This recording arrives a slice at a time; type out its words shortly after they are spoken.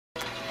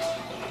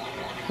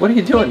What are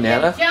you doing,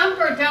 Nana? Jump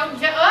or don't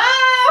jump.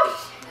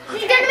 Oh!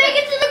 He's gonna make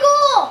it to the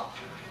goal!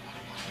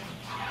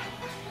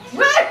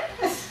 What?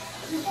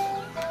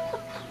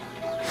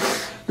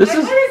 What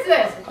is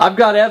this? I've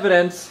got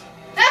evidence.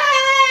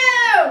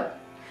 Oh!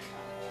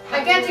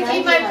 I get to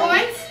keep my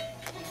points?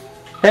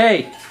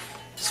 Hey,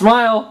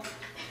 smile.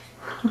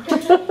 I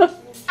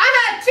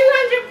got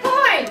 200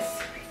 points!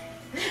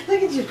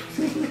 Look at you.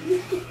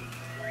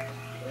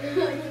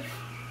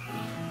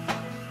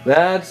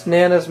 That's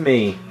Nana's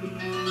me.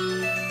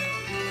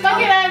 Look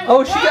at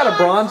Oh, she got a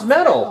bronze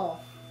medal.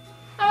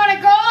 I want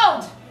a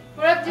gold!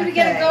 What do I have to do to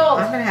get a gold?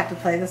 I'm gonna have to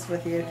play this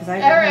with you because I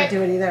All don't right. want to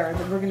do it either.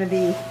 Then we're gonna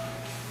be.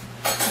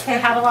 Okay,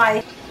 how do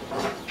I?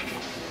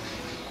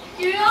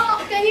 You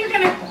know, then you're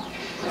gonna...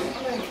 I'm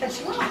gonna cut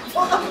you off.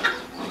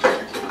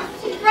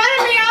 She's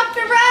running me off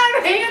the road!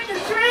 I hit the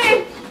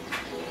tree!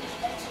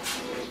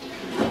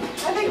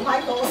 I think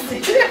Michael will see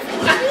it.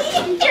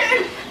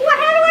 Well,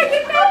 how do I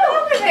get back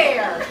over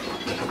there?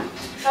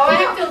 Oh, I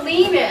have to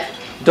lean it.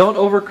 Don't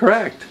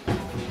overcorrect.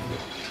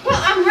 Well,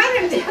 I'm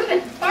running down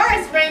the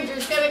forest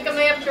ranger's gonna come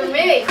after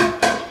me.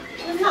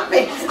 I'm not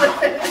making it to the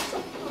finish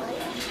line.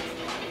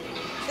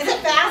 Is it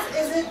fast?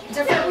 Is it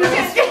different?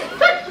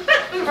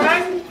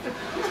 Run.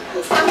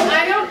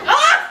 I don't.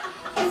 Ah!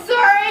 I'm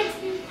sorry.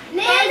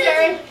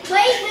 Nana,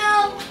 wait, no.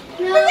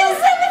 We got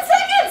 7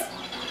 seconds.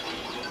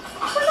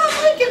 We're not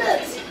making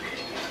it.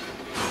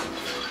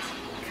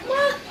 Come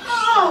on.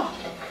 Oh.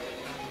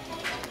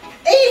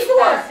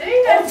 84.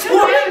 See, that's That's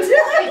what good. I'm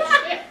doing.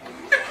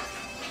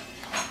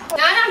 I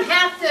don't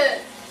have to.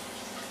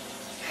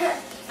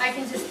 I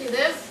can just do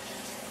this.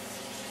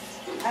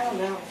 I don't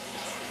know.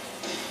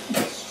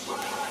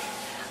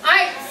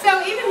 So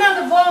even though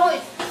the ball,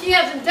 she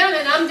hasn't done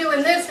it, I'm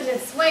doing this and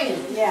it's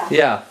swinging. Yeah.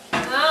 Yeah.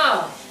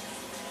 Oh.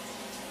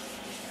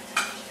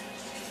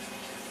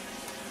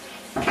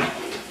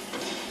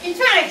 You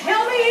trying to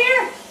kill me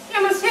here? You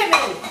almost hit me.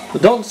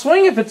 But don't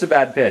swing if it's a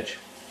bad pitch.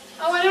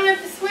 Oh, I don't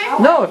have to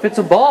swing? No, if it's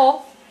a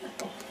ball.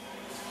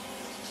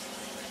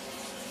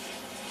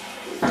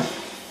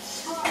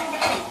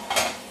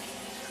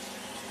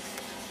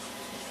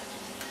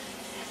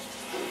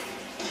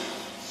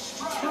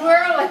 Too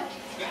early.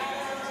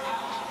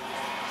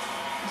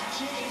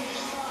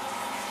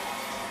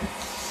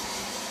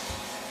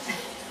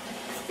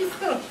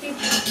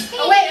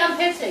 Oh wait, I'm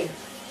pitching.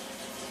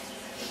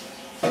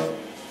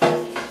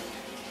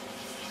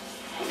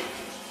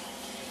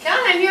 God,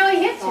 I nearly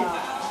hit you.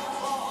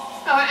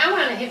 Oh, I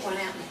want to hit one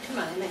out. Come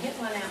on, I'm going to hit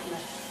one out.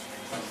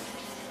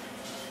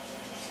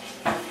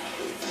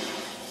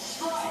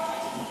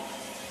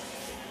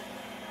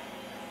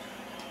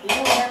 You know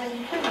what I mean?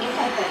 You kind of look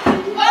like that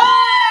baby. Oh!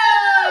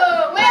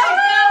 Way to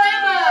go,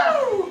 Emma!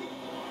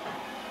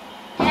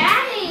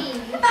 Daddy!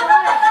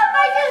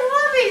 I just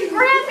love these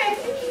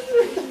graphics.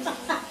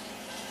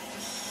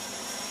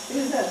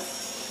 Who's this?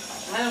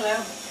 I don't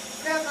know.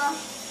 Grandma.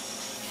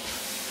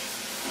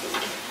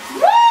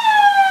 Woo!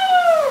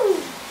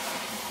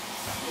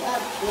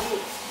 That's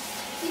great.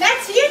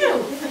 That's you.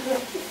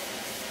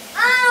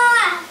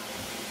 Ah!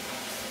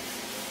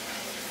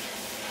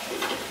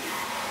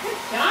 Good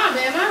job,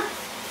 Emma.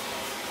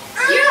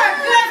 You're a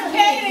good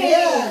Katie.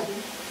 Yeah.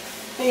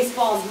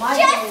 Baseball's my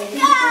game.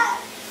 Jessica!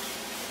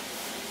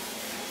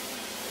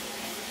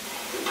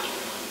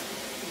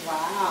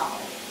 Wow.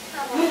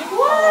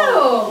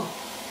 Whoa!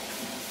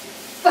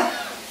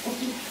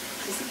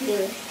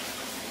 Disappeared.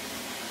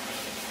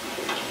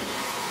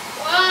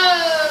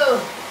 Whoa!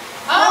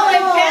 Holy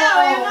cow,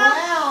 Emma!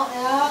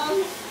 Wow,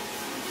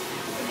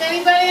 Is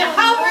anybody a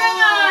home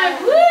run?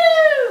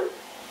 Woo!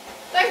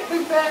 Thanks for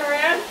that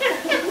around.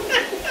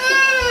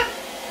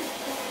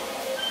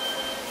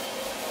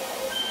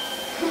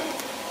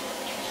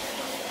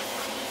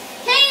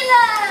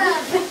 Caleb!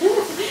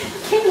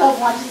 Caleb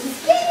watches